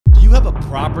have a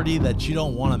property that you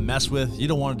don't want to mess with, you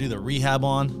don't want to do the rehab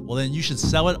on, well then you should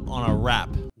sell it on a wrap.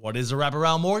 What is a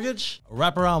wraparound mortgage? A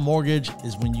wraparound mortgage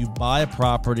is when you buy a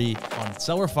property on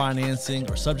seller financing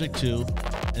or subject to,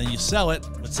 and then you sell it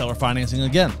with seller financing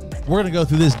again. We're gonna go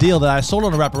through this deal that I sold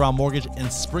on a wraparound mortgage in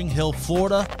Spring Hill,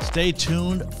 Florida. Stay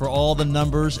tuned for all the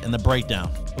numbers and the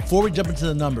breakdown. Before we jump into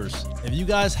the numbers, if you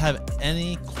guys have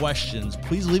any questions,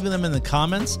 please leave them in the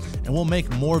comments and we'll make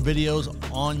more videos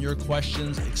on your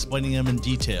questions explaining them in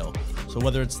detail. So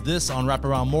whether it's this on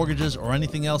wraparound mortgages or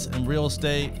anything else in real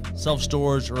estate,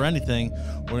 self-storage or anything,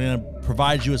 we're gonna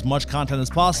provide you as much content as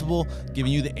possible,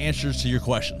 giving you the answers to your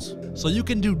questions. So you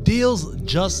can do deals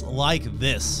just like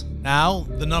this. Now,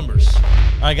 the numbers.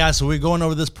 All right, guys, so we're going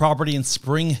over this property in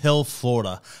Spring Hill,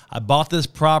 Florida. I bought this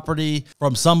property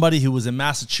from somebody who was in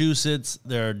Massachusetts.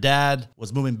 Their dad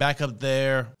was moving back up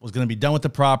there, was gonna be done with the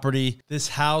property. This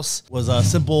house was a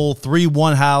simple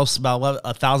 3-1 house, about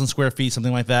 1,000 square feet,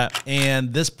 something like that.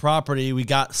 And this property we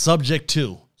got subject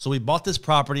to. So we bought this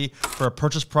property for a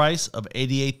purchase price of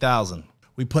 $88,000.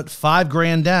 We put $5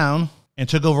 grand down and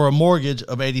took over a mortgage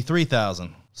of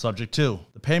 $83,000. Subject to.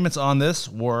 The payments on this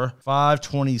were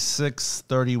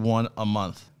 $526.31 a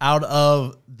month. Out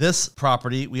of this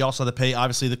property, we also had to pay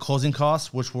obviously the closing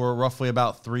costs, which were roughly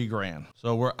about $3 grand.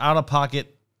 So we're out of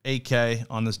pocket $8K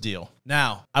on this deal.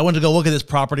 Now, I went to go look at this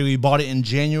property. We bought it in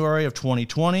January of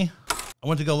 2020. I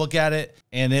went to go look at it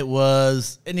and it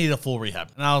needed a full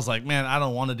rehab. And I was like, man, I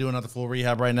don't want to do another full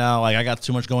rehab right now. Like I got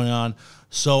too much going on.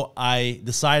 So I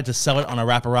decided to sell it on a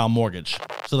wraparound mortgage.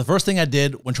 So the first thing I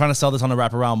did when trying to sell this on a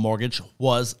wraparound mortgage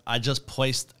was I just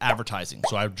placed advertising.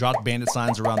 So I dropped bandit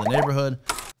signs around the neighborhood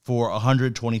for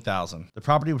 $120,000. The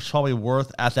property was probably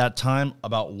worth at that time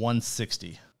about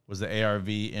 $160 was the ARV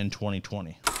in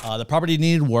 2020. The property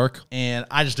needed work and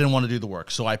I just didn't want to do the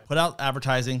work. So I put out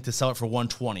advertising to sell it for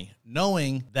 $120,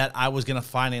 knowing that I was going to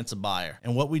finance a buyer.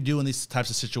 And what we do in these types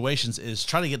of situations is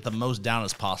try to get the most down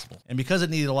as possible. And because it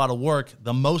needed a lot of work,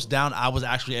 the most down I was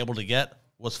actually able to get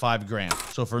was $5 grand.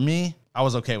 So for me, I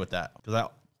was okay with that because I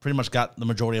pretty much got the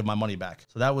majority of my money back.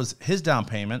 So that was his down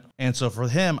payment. And so for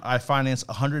him, I financed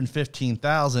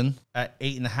 $115,000 at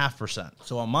 8.5%.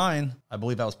 So on mine, I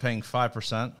believe I was paying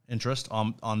 5% interest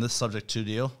on this subject to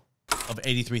deal of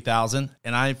 $83,000.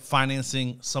 And I'm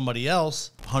financing somebody else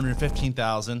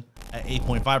 $115,000 at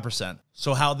 8.5%.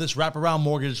 So how this wraparound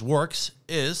mortgage works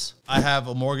is I have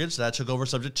a mortgage that I took over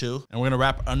subject to, and we're gonna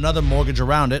wrap another mortgage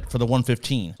around it for the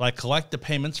 $115. So I collect the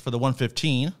payments for the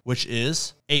 $115, which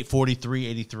is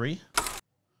 $843.83,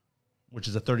 which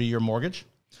is a 30-year mortgage.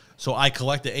 So I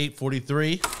collect the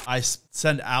 $843, I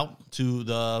send out to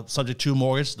the subject to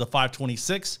mortgage, the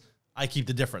 $526, I keep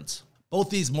the difference. Both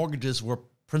these mortgages were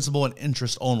principal and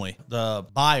interest only. The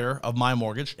buyer of my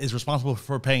mortgage is responsible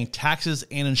for paying taxes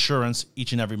and insurance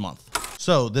each and every month.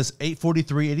 So this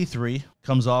 $843.83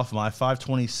 comes off my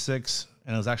 $526,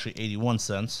 and it was actually 81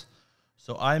 cents.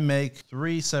 So I make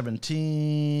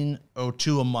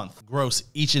 $317.02 a month gross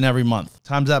each and every month.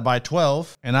 Times that by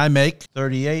 12, and I make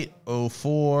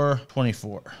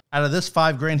 $3804.24. Out of this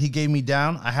 $5 grand he gave me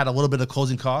down, I had a little bit of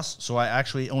closing costs, so I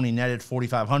actually only netted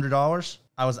 $4,500.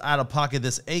 I was out of pocket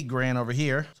this $8 grand over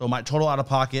here. So my total out of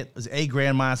pocket is $8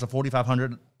 grand minus the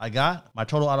 $4,500 I got. My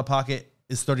total out of pocket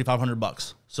is $3,500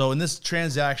 bucks. So in this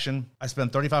transaction, I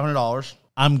spent $3,500.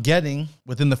 I'm getting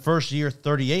within the first year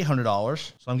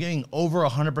 $3,800. So I'm getting over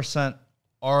 100%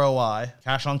 ROI,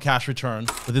 cash on cash return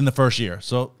within the first year.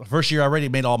 So the first year I already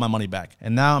made all my money back.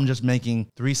 And now I'm just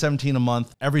making $317 a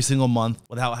month every single month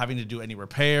without having to do any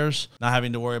repairs, not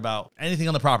having to worry about anything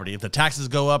on the property. If the taxes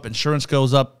go up, insurance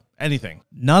goes up, anything.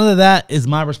 None of that is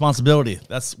my responsibility.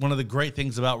 That's one of the great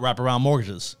things about wraparound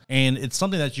mortgages. And it's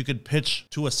something that you could pitch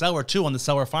to a seller too on the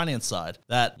seller finance side,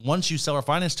 that once you seller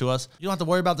finance to us, you don't have to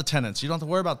worry about the tenants. You don't have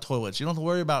to worry about toilets. You don't have to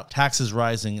worry about taxes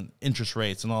rising and interest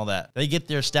rates and all that. They get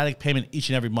their static payment each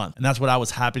and every month. And that's what I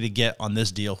was happy to get on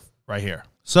this deal right here.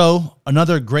 So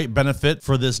another great benefit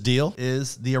for this deal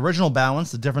is the original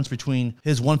balance, the difference between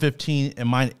his 115 and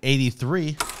mine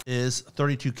 83 is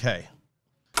 32K.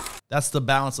 That's the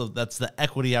balance that's the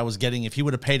equity I was getting. If he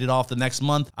would have paid it off the next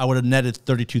month, I would have netted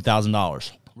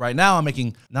 $32,000. Right now, I'm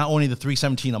making not only the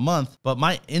 $317 a month, but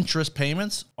my interest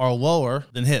payments are lower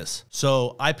than his.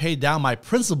 So I paid down my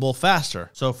principal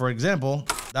faster. So for example,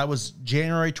 that was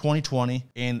January 2020,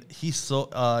 and he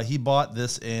bought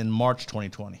this in March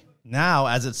 2020. Now,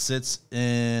 as it sits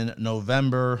in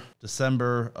November,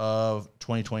 December of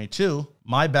 2022,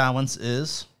 my balance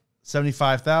is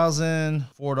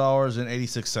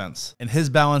 $75,004.86. And his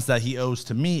balance that he owes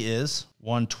to me is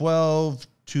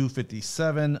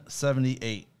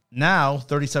 $112,257.78. Now,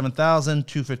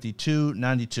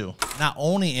 $37,252.92. Not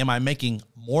only am I making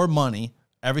more money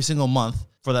every single month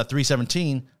for that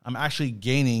 $317, I'm actually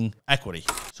gaining equity.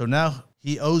 So now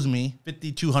he owes me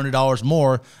 $5,200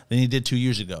 more than he did 2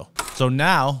 years ago. So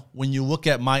now when you look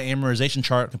at my amortization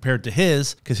chart compared to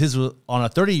his, because his was on a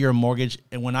 30-year mortgage,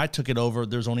 and when I took it over,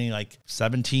 there's only like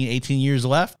 17, 18 years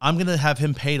left. I'm going to have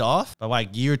him paid off by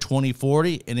like year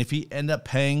 2040. And if he end up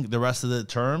paying the rest of the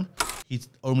term, he's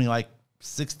owed me like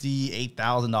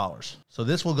 $68,000. So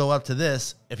this will go up to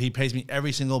this if he pays me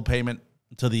every single payment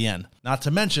to the end. Not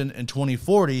to mention in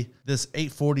 2040, this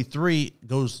 843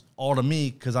 goes all to me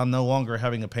because I'm no longer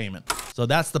having a payment. So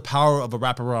that's the power of a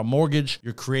wraparound mortgage.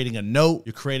 You're creating a note.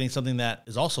 You're creating something that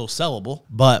is also sellable.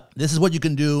 But this is what you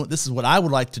can do. This is what I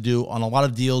would like to do on a lot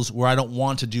of deals where I don't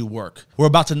want to do work. We're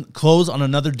about to close on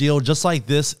another deal just like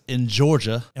this in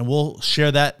Georgia, and we'll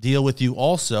share that deal with you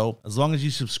also, as long as you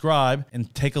subscribe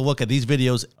and take a look at these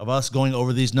videos of us going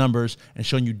over these numbers and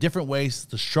showing you different ways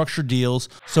to structure deals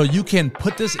so you can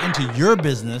put this into your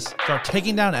business, start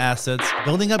taking down assets,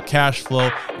 building up cash flow,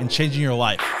 and changing your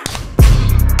life.